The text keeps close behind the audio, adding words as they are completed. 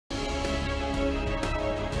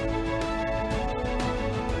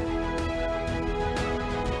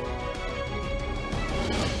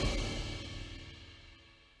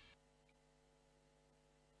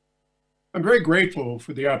I'm very grateful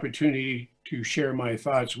for the opportunity to share my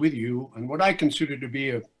thoughts with you on what I consider to be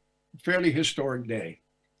a fairly historic day.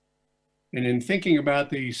 And in thinking about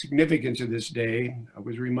the significance of this day, I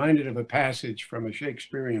was reminded of a passage from a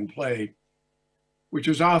Shakespearean play, which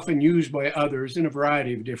is often used by others in a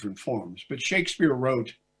variety of different forms. But Shakespeare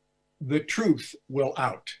wrote, "The truth will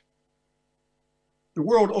out." The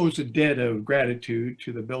world owes a debt of gratitude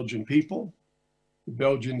to the Belgian people, the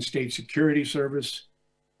Belgian State Security Service,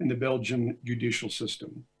 and the Belgian judicial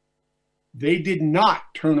system. They did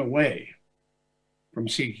not turn away from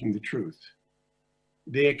seeking the truth.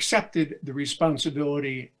 They accepted the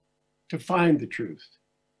responsibility to find the truth,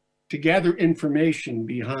 to gather information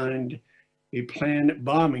behind a planned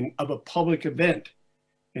bombing of a public event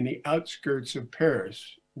in the outskirts of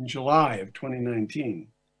Paris in July of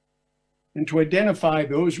 2019, and to identify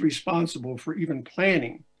those responsible for even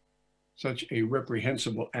planning such a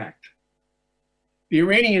reprehensible act. The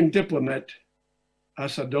Iranian diplomat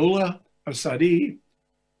Assadollah Assadi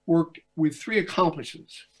worked with three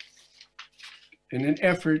accomplices in an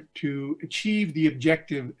effort to achieve the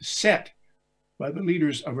objective set by the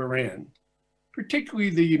leaders of Iran, particularly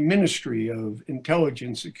the Ministry of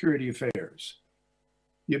Intelligence Security Affairs.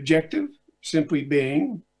 The objective simply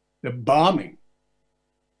being the bombing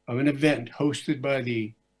of an event hosted by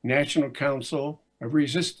the National Council of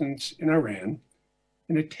Resistance in Iran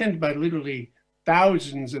and attended by literally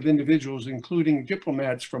thousands of individuals, including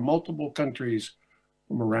diplomats from multiple countries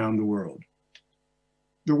from around the world.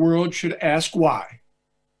 The world should ask why,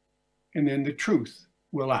 and then the truth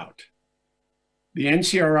will out. The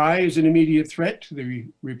NCRI is an immediate threat to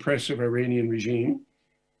the repressive Iranian regime.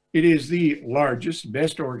 It is the largest,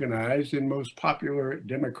 best organized, and most popular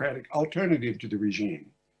democratic alternative to the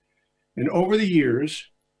regime. And over the years,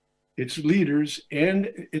 its leaders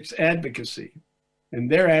and its advocacy, and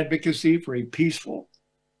their advocacy for a peaceful,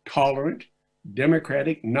 tolerant,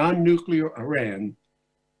 democratic, non-nuclear Iran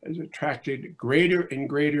has attracted greater and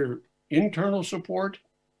greater internal support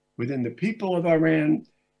within the people of Iran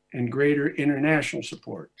and greater international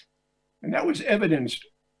support. And that was evidenced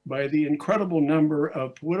by the incredible number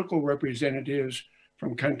of political representatives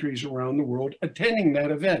from countries around the world attending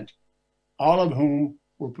that event, all of whom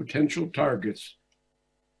were potential targets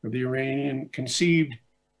of the Iranian conceived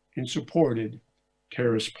and supported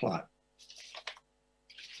terrorist plot.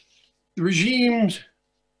 The regime's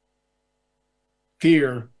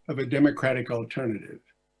fear of a democratic alternative,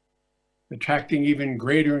 attracting even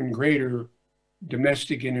greater and greater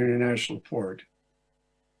domestic and international support,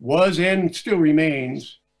 was and still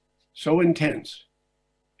remains so intense,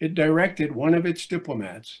 it directed one of its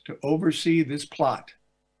diplomats to oversee this plot,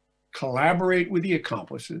 collaborate with the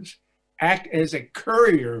accomplices, act as a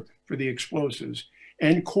courier for the explosives,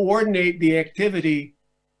 and coordinate the activity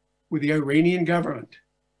with the Iranian government.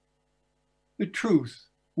 The truth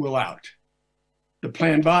will out. The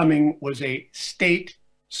planned bombing was a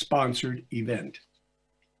state-sponsored event.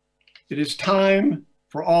 It is time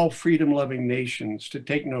for all freedom-loving nations to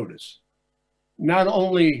take notice, not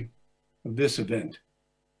only of this event,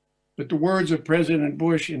 but the words of President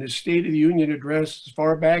Bush in his State of the Union address as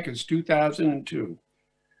far back as 2002,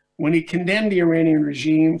 when he condemned the Iranian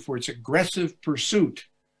regime for its aggressive pursuit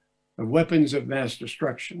of weapons of mass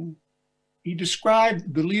destruction. He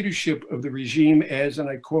described the leadership of the regime as, and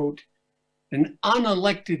I quote, "an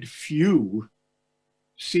unelected few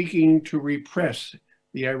seeking to repress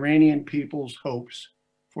the Iranian people's hopes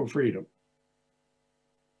for freedom."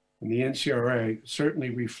 And the NCRI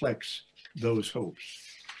certainly reflects those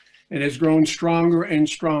hopes and has grown stronger and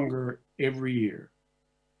stronger every year.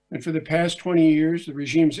 And for the past 20 years, the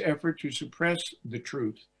regime's effort to suppress the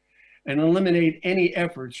truth and eliminate any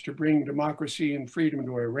efforts to bring democracy and freedom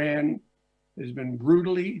to Iran has been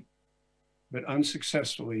brutally but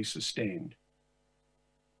unsuccessfully sustained.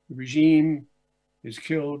 The regime has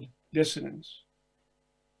killed dissidents.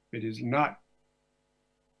 It has not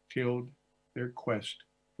killed their quest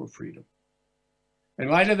for freedom. In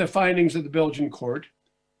light of the findings of the Belgian court,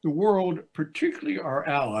 the world, particularly our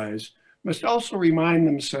allies, must also remind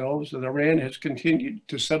themselves that Iran has continued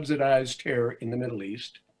to subsidize terror in the Middle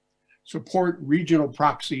East, support regional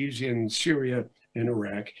proxies in Syria and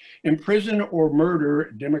Iraq, imprison or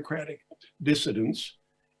murder democratic dissidents,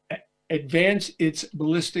 advance its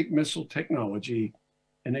ballistic missile technology,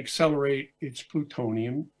 and accelerate its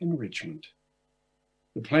plutonium enrichment.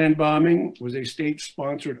 The planned bombing was a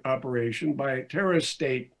state-sponsored operation by a terrorist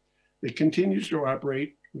state that continues to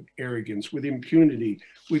operate with arrogance, with impunity,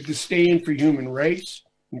 with disdain for human rights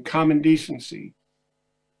and common decency,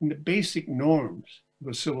 and the basic norms of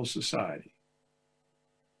a civil society.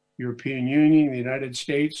 The European Union, the United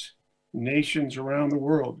States, nations around the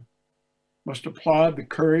world must applaud the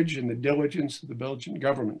courage and the diligence of the Belgian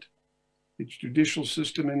government, its judicial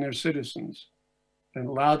system, and their citizens, and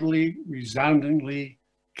loudly, resoundingly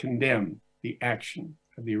condemn the action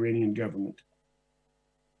of the Iranian government.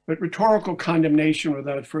 But rhetorical condemnation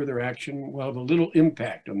without further action will have a little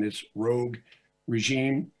impact on this rogue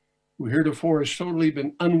regime, who heretofore has totally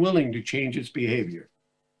been unwilling to change its behavior.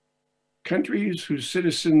 Countries whose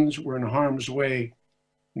citizens were in harm's way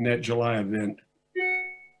in that July event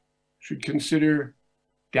should consider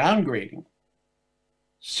downgrading,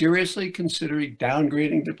 seriously considering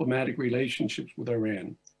downgrading diplomatic relationships with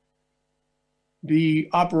Iran. The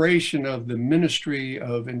operation of the Ministry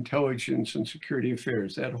of Intelligence and Security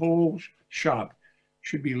Affairs, that whole shop,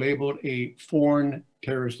 should be labeled a foreign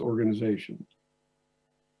terrorist organization.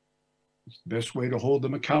 It's the best way to hold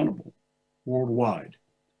them accountable worldwide.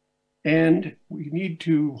 And we need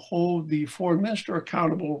to hold the foreign minister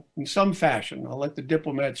accountable in some fashion. I'll let the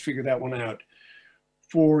diplomats figure that one out,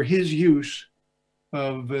 for his use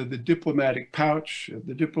of the diplomatic pouch,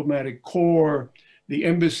 the diplomatic corps, the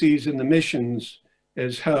embassies and the missions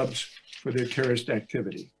as hubs for their terrorist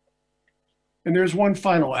activity. And there's one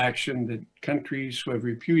final action that countries who have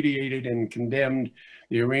repudiated and condemned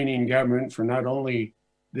the Iranian government for not only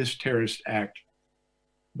this terrorist act,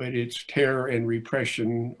 but its terror and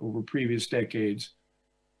repression over previous decades,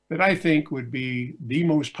 that I think would be the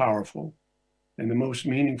most powerful and the most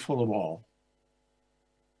meaningful of all.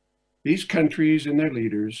 These countries and their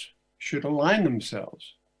leaders should align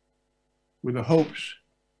themselves with the hopes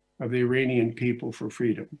of the Iranian people for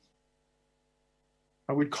freedom.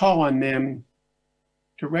 I would call on them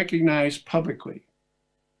to recognize publicly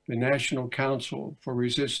the National Council for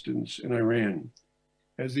Resistance in Iran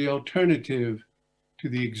as the alternative to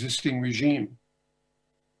the existing regime.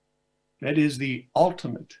 That is the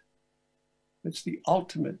ultimate, that's the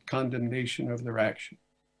ultimate condemnation of their action.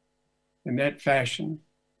 In that fashion,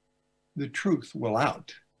 the truth will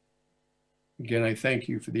out. Again, I thank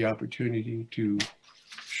you for the opportunity to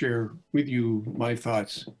share with you my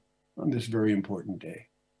thoughts on this very important day.